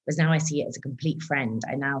foe, whereas now I see it as a complete friend.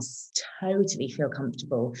 I now totally feel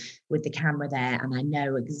comfortable with the camera there. And I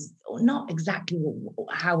know not exactly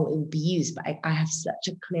how it will be used, but I have such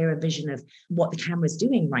a clearer vision of what the camera's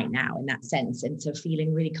doing right now in that sense. And so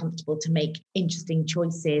feeling really comfortable to make interesting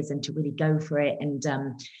choices and to really go for it. And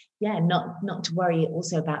not to worry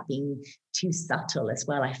also about being too subtle as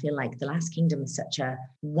well. I feel like The Last Kingdom is such a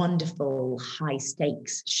wonderful high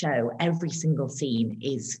stakes show. Every single scene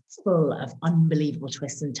is full of unbelievable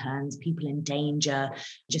twists and turns, people in danger,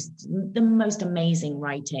 just the most amazing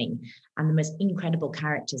writing and the most incredible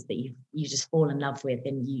characters that you just fall in love with,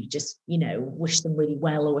 and you just wish them really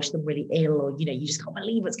well or wish them really ill, or you just can't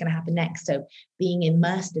believe what's going to happen next. So being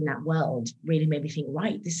immersed in that world really made me think,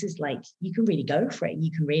 right, this is like, you can really go for it,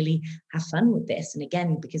 you can really have fun with this. And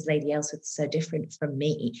again, because Lady Ellsworth is so different from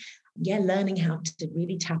me, learning how to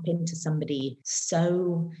really tap into somebody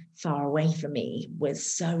so far away from me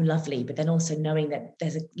was so lovely. But then also knowing that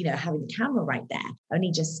there's having the camera right there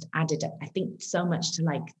only just added, I think, so much to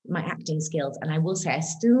like my acting skills. And I will say I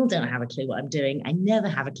still don't have a clue what I'm doing. I never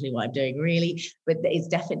have a clue what I'm doing, really, but it's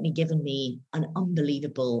definitely given me an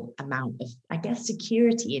unbelievable amount of, I guess,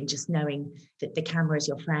 security in just knowing that the camera is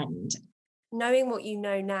your friend. Knowing what you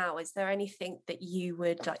know now, is there anything that you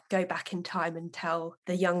would like go back in time and tell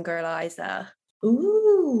the younger Eliza?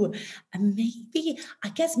 Ooh, and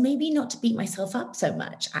maybe not to beat myself up so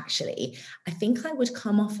much, actually. I think I would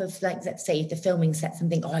come off of, like, let's say the filming sets and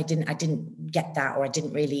think, oh, I didn't get that, or I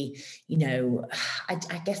didn't really,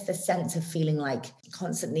 I guess the sense of feeling like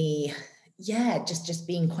constantly, just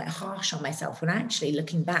being quite harsh on myself, when actually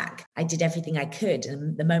looking back, I did everything I could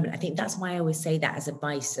in the moment. I think that's why I always say that as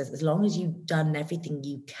advice, as long as you've done everything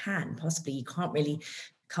you can, possibly, you can't really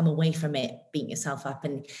come away from it beating yourself up.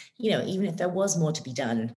 And, even if there was more to be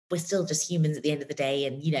done, we're still just humans at the end of the day.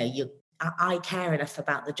 And, I care enough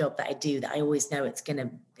about the job that I do that I always know it's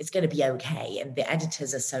gonna be okay. And the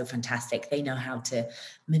editors are so fantastic. They know how to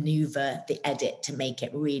maneuver the edit to make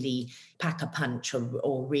it really pack a punch,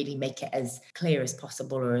 or really make it as clear as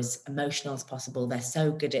possible or as emotional as possible. They're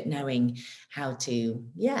so good at knowing how to,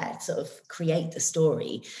 sort of create the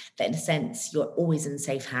story that, in a sense, you're always in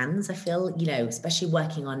safe hands. I feel, especially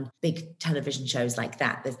working on big television shows like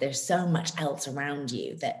that, there's so much else around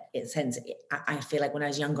you that, in a sense, I feel like when I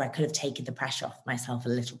was younger, I could have taken the pressure off myself a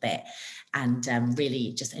little bit and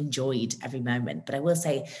really just enjoyed every moment. But I will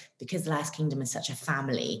say, because The Last Kingdom is such a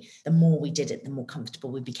family, the more we did it, the more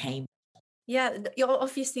comfortable we became. Yeah,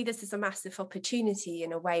 obviously this is a massive opportunity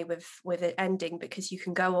in a way with it ending, because you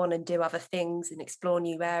can go on and do other things and explore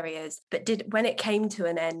new areas. But when it came to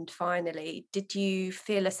an end finally, did you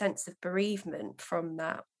feel a sense of bereavement from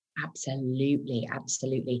that? Absolutely,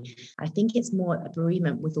 absolutely. I think it's more a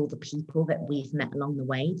bereavement with all the people that we've met along the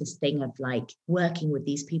way. This thing of like working with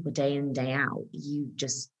these people day in, day out.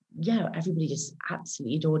 Everybody just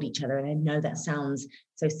absolutely adored each other. And I know that sounds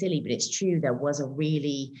so silly, but it's true. There was a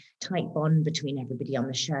really tight bond between everybody on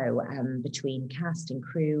the show, between cast and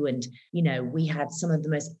crew. And, we had some of the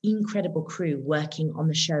most incredible crew working on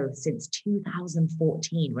the show since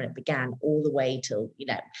 2014 when it began, all the way till,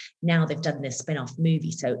 now they've done this spin-off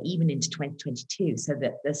movie. So even into 2022, so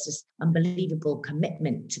that there's just unbelievable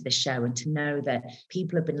commitment to the show, and to know that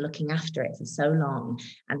people have been looking after it for so long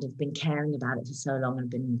and have been caring about it for so long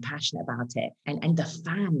and been passionate about it. And the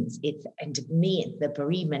fans, and to me, the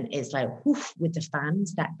bereavement is like, woof, with the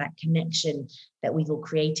fans, that connection that we've all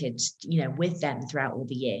created, with them throughout all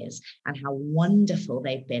the years, and how wonderful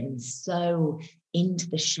they've been, so into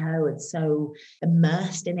the show and so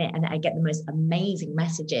immersed in it. And I get the most amazing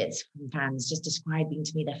messages from fans just describing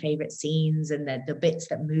to me their favorite scenes and the bits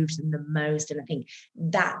that moved them the most. And I think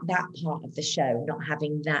that part of the show, not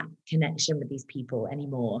having that connection with these people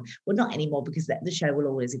anymore, well, not anymore, because the show will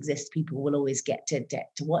always exist. People will always get to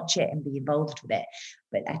watch it and be involved with it.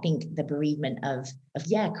 But I think the bereavement of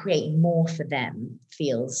creating more for them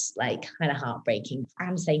feels like kind of heartbreaking.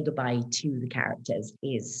 And saying goodbye to the characters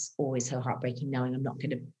is always so heartbreaking, knowing I'm not going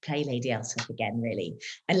to play Lady Elspeth again, really,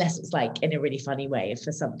 unless it's like in a really funny way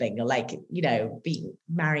for something, or like, be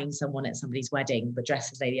marrying someone at somebody's wedding, but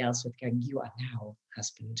dressed as Lady Elspeth, going, "You are now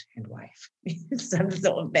husband and wife," some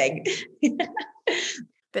sort of thing.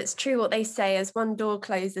 But it's true what they say, as one door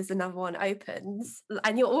closes, another one opens,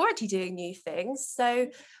 and you're already doing new things. So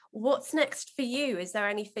what's next for you? Is there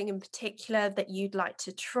anything in particular that you'd like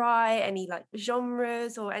to try? Any like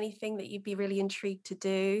genres or anything that you'd be really intrigued to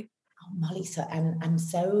do? Oh, Molly, so I'm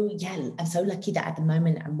so lucky that at the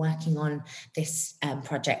moment I'm working on this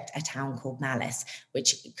project, A Town Called Malice,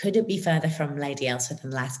 which couldn't be further from Lady Elspeth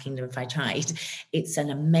and the Last Kingdom if I tried. It's an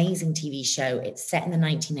amazing TV show. It's set in the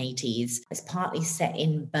 1980s. It's partly set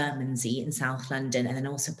in Bermondsey in South London, and then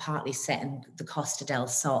also partly set in the Costa del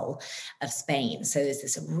Sol of Spain. So there's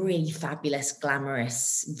this really fabulous,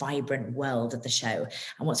 glamorous, vibrant world of the show.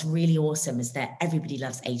 And what's really awesome is that everybody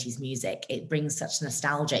loves 80s music. It brings such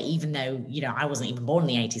nostalgia, even though, I wasn't even born in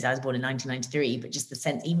the 80s. I was born in 1993, but just the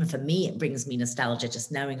sense, even for me, it brings me nostalgia,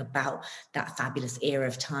 just knowing about that fabulous era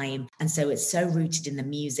of time. And so it's so rooted in the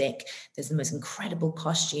music. There's the most incredible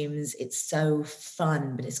costumes. It's so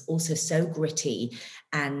fun, but it's also so gritty.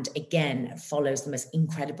 And again, follows the most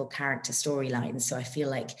incredible character storylines. So I feel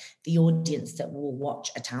like the audience that will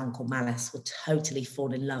watch A Town Called Malice will totally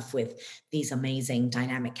fall in love with these amazing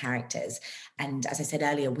dynamic characters. And as I said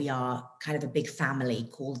earlier, we are kind of a big family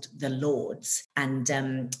called the Lords. And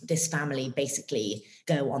this family basically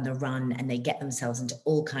go on the run, and they get themselves into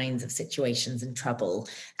all kinds of situations and trouble.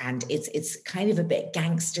 And it's kind of a bit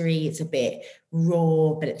gangstery. It's a bit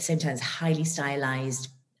raw, but at the same time, it's highly stylized,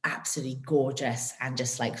 absolutely gorgeous, and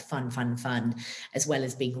just like fun, as well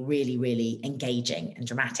as being really, really engaging and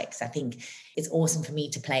dramatic. So I think it's awesome for me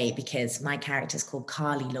to play, because my character is called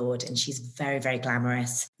Carly Lord, and she's very, very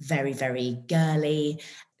glamorous, very, very girly.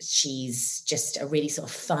 She's just a really sort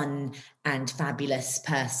of fun and fabulous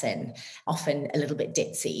person, often a little bit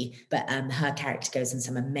ditzy, but her character goes in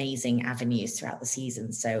some amazing avenues throughout the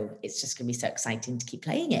season. So it's just going to be so exciting to keep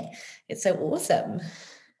playing it. It's so awesome.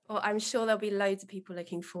 Well, I'm sure there'll be loads of people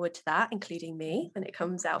looking forward to that, including me, when it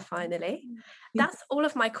comes out finally. That's all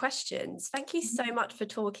of my questions. Thank you so much for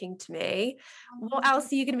talking to me. What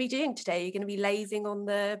else are you going to be doing today? Are you going to be lazing on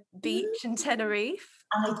the beach in Tenerife?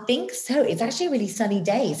 I think so. It's actually a really sunny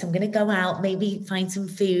day. So I'm going to go out, maybe find some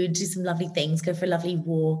food, do some lovely things, go for a lovely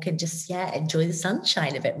walk, and just, enjoy the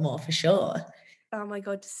sunshine a bit more, for sure. Oh my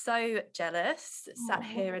God, so jealous. Sat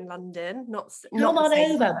here in London. Come on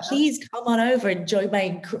over. Please come on over. Enjoy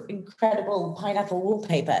my incredible pineapple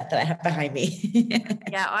wallpaper that I have behind me.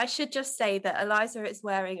 Yeah, I should just say that Eliza is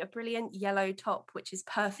wearing a brilliant yellow top, which is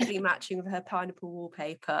perfectly matching with her pineapple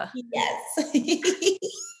wallpaper. Yes.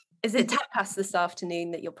 Is it tapas this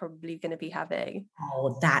afternoon that you're probably going to be having?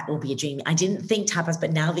 Oh, that will be a dream. I didn't think tapas,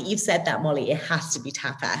 but now that you've said that, Molly, it has to be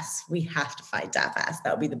tapas. We have to find tapas.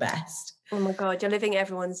 That would be the best. Oh my God, you're living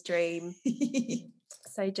everyone's dream.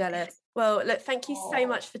 So jealous. Well, look, thank you so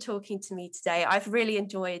much for talking to me today. I've really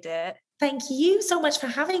enjoyed it. Thank you so much for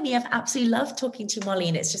having me. I've absolutely loved talking to you, Molly,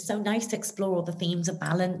 and it's just so nice to explore all the themes of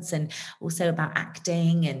balance and also about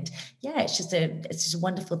acting. And it's just a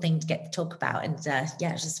wonderful thing to get to talk about. And it's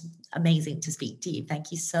just amazing to speak to you.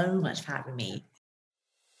 Thank you so much for having me.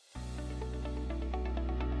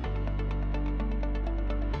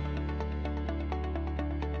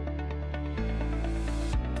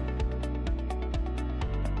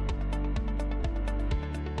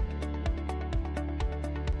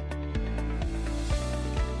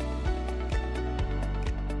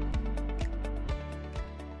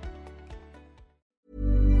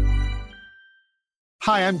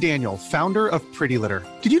 Hi, I'm Daniel, founder of Pretty Litter.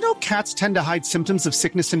 Did you know cats tend to hide symptoms of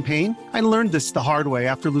sickness and pain? I learned this the hard way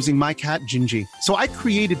after losing my cat, Gingy. So I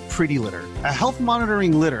created Pretty Litter, a health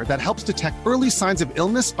monitoring litter that helps detect early signs of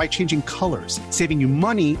illness by changing colors, saving you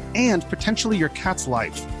money and potentially your cat's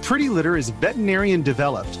life. Pretty Litter is veterinarian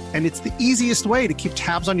developed, and it's the easiest way to keep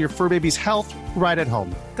tabs on your fur baby's health right at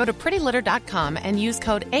home. Go to prettylitter.com and use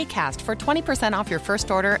code ACAST for 20% off your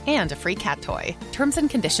first order and a free cat toy. Terms and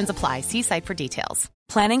conditions apply. See site for details.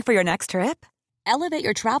 Planning for your next trip? Elevate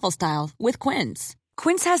your travel style with Quince.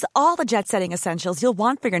 Quince has all the jet-setting essentials you'll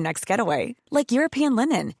want for your next getaway, like European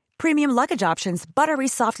linen, premium luggage options, buttery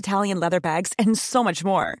soft Italian leather bags, and so much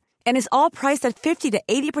more. And is all priced at 50 to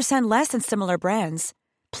 80% less than similar brands.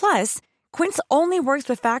 Plus, Quince only works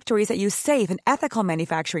with factories that use safe and ethical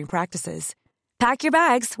manufacturing practices. Pack your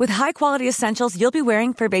bags with high-quality essentials you'll be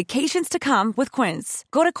wearing for vacations to come with Quince.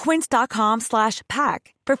 Go to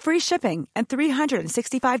quince.com/pack for free shipping and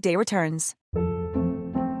 365-day returns.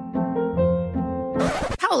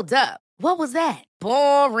 Hold up. What was that?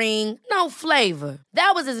 Boring. No flavor.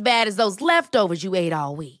 That was as bad as those leftovers you ate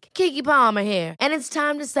all week. Keke Palmer here, and it's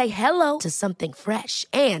time to say hello to something fresh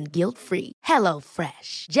and guilt-free. Hello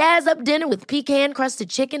Fresh. Jazz up dinner with pecan-crusted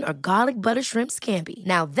chicken or garlic butter shrimp scampi.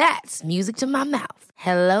 Now that's music to my mouth.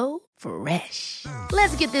 Hello Fresh.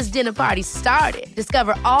 Let's get this dinner party started.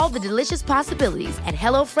 Discover all the delicious possibilities at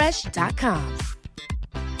HelloFresh.com.